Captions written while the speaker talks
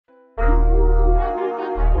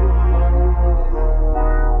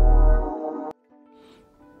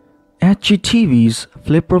HGTV's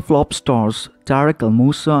flip-or-flop stars Tarek El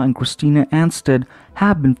Moussa and Christina Anstead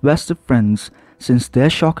have been best of friends since their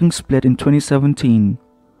shocking split in 2017.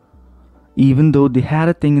 Even though they had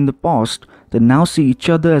a thing in the past, they now see each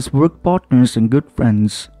other as work partners and good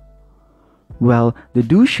friends. Well, they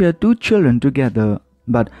do share 2 children together,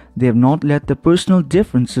 but they have not let their personal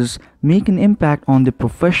differences make an impact on their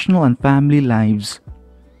professional and family lives.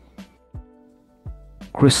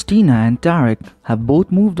 Christina and Tarek have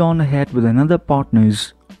both moved on ahead with another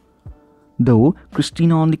partners. Though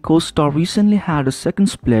Christina and the co-star recently had a second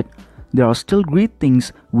split, there are still great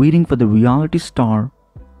things waiting for the reality star.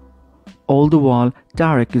 All the while,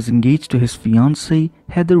 Tarek is engaged to his fiancée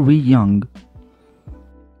Heather Ray Young.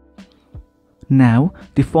 Now,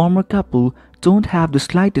 the former couple don't have the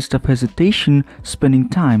slightest of hesitation spending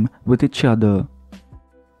time with each other.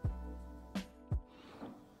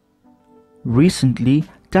 Recently,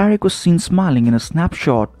 Tarek was seen smiling in a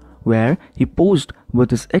snapshot where he posed with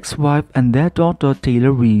his ex-wife and their daughter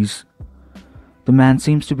Taylor Reese. The man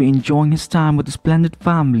seems to be enjoying his time with his blended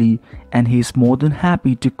family, and he is more than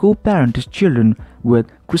happy to co-parent his children with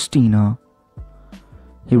Christina.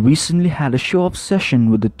 He recently had a show-off session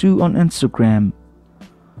with the two on Instagram.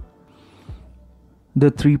 The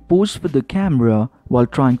three posed for the camera while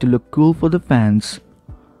trying to look cool for the fans.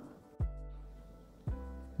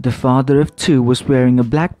 The father of 2 was wearing a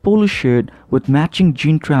black polo shirt with matching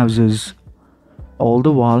jean trousers. All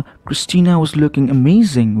the while, Christina was looking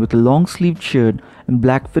amazing with a long-sleeved shirt and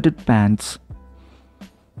black fitted pants.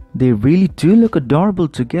 They really do look adorable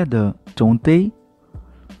together, don't they?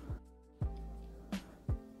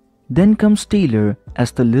 Then comes Taylor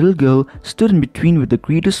as the little girl stood in between with a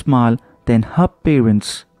greater smile than her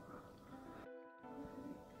parents.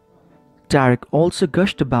 Tarek also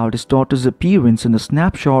gushed about his daughter's appearance in a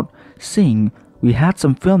snapshot, saying, "We had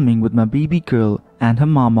some filming with my baby girl and her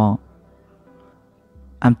mama.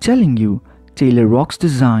 I'm telling you, Taylor rocks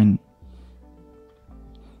design."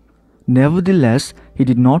 Nevertheless, he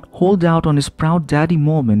did not hold out on his proud daddy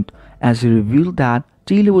moment as he revealed that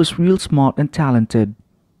Taylor was real smart and talented.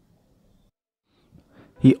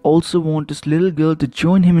 He also wants his little girl to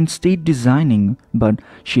join him in stage designing, but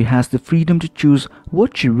she has the freedom to choose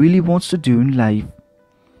what she really wants to do in life.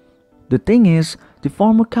 The thing is, the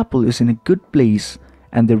former couple is in a good place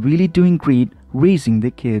and they're really doing great raising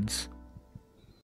their kids.